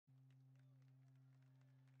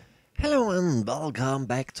Hello and welcome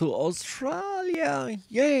back to Australia.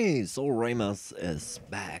 Yay! So raimers is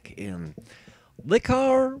back in the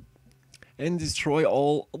car and destroy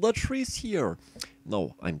all the trees here.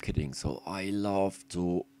 No, I'm kidding. So I love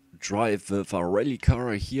to drive with a rally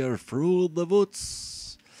car here through the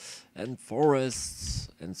woods and forests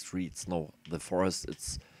and streets. No, the forest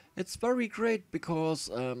it's very great because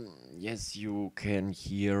yes, you can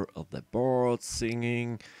hear the birds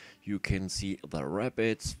singing, you can see the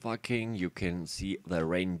rabbits fucking, you can see the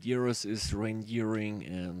reindeers is reindeering,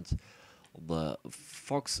 and the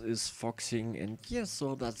fox is foxing, and yes,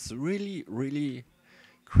 so that's really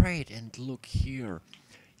great. And look here,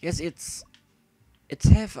 yes, it's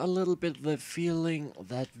have a little bit the feeling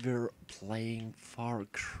that we're playing Far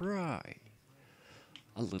Cry.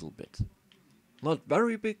 A little bit. Not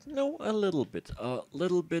very big, no, a little bit. A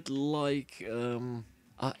little bit like a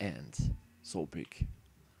ant. So big.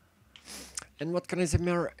 And what can I say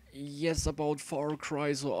more? Yes, about Far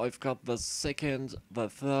Cry, so I've got the second, the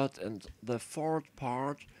third, and the fourth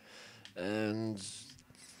part. And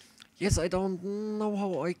yes, I don't know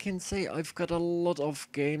how I can say. I've got a lot of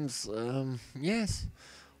games. Yes,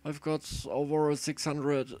 I've got over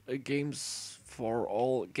 600 games for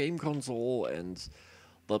all game console, and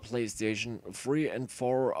the PlayStation 3 and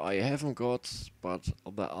 4 I haven't got, but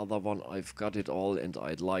the other one I've got it all, and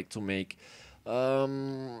I'd like to make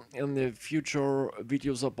in the future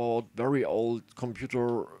videos about very old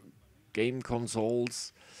computer game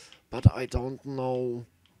consoles, but I don't know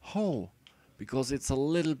how, because it's a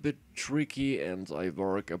little bit tricky, and I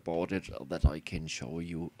work about it that I can show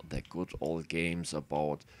you the good old games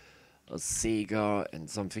about a Sega and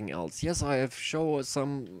something else. Yes, I have shown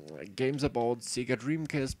some games about Sega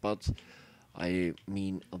Dreamcast, but I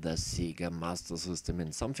mean the Sega Master System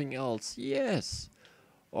and something else. Yes,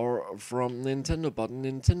 or from Nintendo, but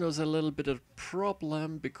Nintendo's a little bit a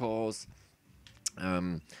problem because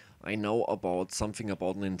um, I know about something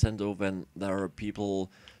about Nintendo when there are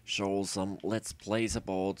people show some let's plays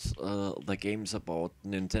about the games about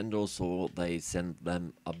Nintendo, so they send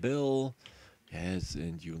them a bill. Yes,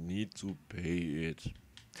 and you need to pay it.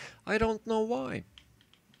 I don't know why.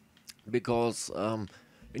 Because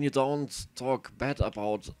when you don't talk bad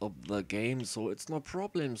about the game, so it's no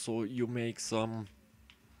problem. So you make some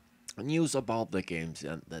news about the games,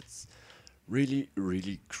 and that's really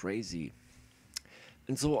crazy.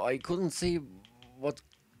 And so I couldn't say what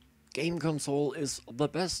game console is the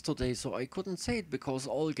best today, so I couldn't say it because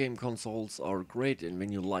all game consoles are great, and when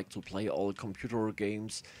you like to play all computer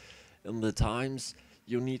games in the times,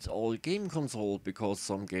 you need all game console, because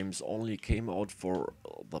some games only came out for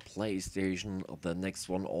the PlayStation, the next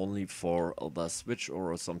one only for the Switch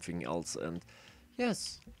or something else, and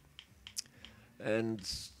yes. And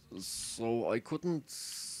so I couldn't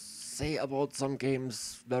say about some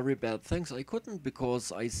games very bad things. I couldn't,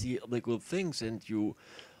 because I see the good things, and you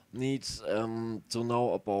need to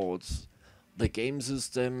know about the game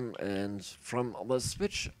system. And from the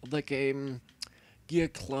Switch, the game Gear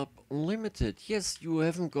Club Unlimited. Yes, you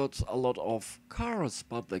haven't got a lot of cars,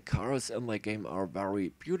 but the cars in the game are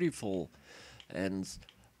very beautiful, and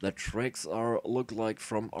the tracks are look like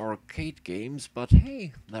from arcade games. But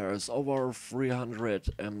hey, there's over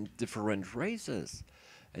 300 different races,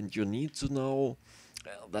 and you need to know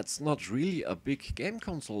that's not really a big game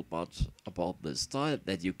console, but about the style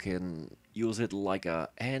that you can use it like a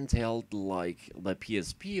handheld, like the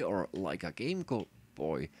PSP or like a Game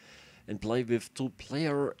Boy, and play with two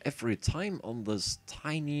player every time on this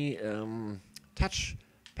tiny touch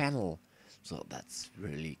panel. So that's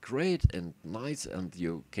really great and nice, and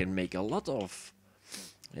you can make a lot of.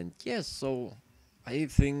 And yes, so I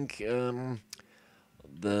think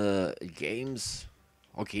the games,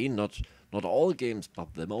 okay, not all games,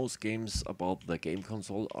 but the most games about the game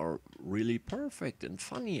console are really perfect and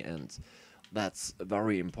funny, and that's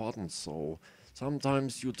very important. So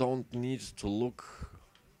sometimes you don't need to look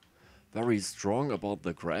very strong about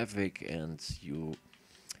the graphic, and you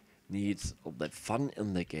need the fun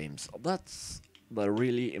in the games. That's the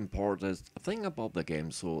really important thing about the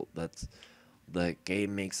game, so that the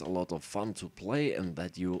game makes a lot of fun to play, and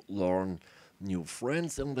that you learn new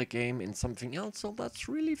friends in the game and something else. So that's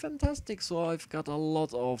really fantastic. So I've got a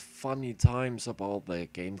lot of funny times about the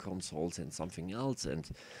game consoles and something else. And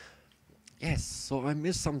yes, so I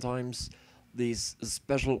miss sometimes these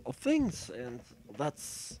special things, and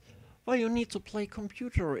that's why you need to play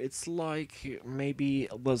computer. It's like maybe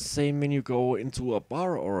the same when you go into a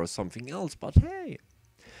bar or something else, but hey,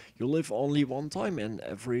 you live only one time, and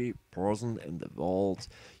every person in the world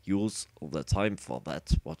use the time for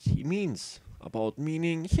that what he means. about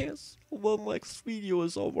meaning. Yes, the next video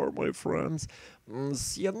is over, my friends.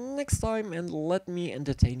 See you next time and let me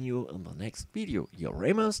entertain you in the next video. Your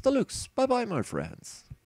raimers deluxe. Bye bye, my friends.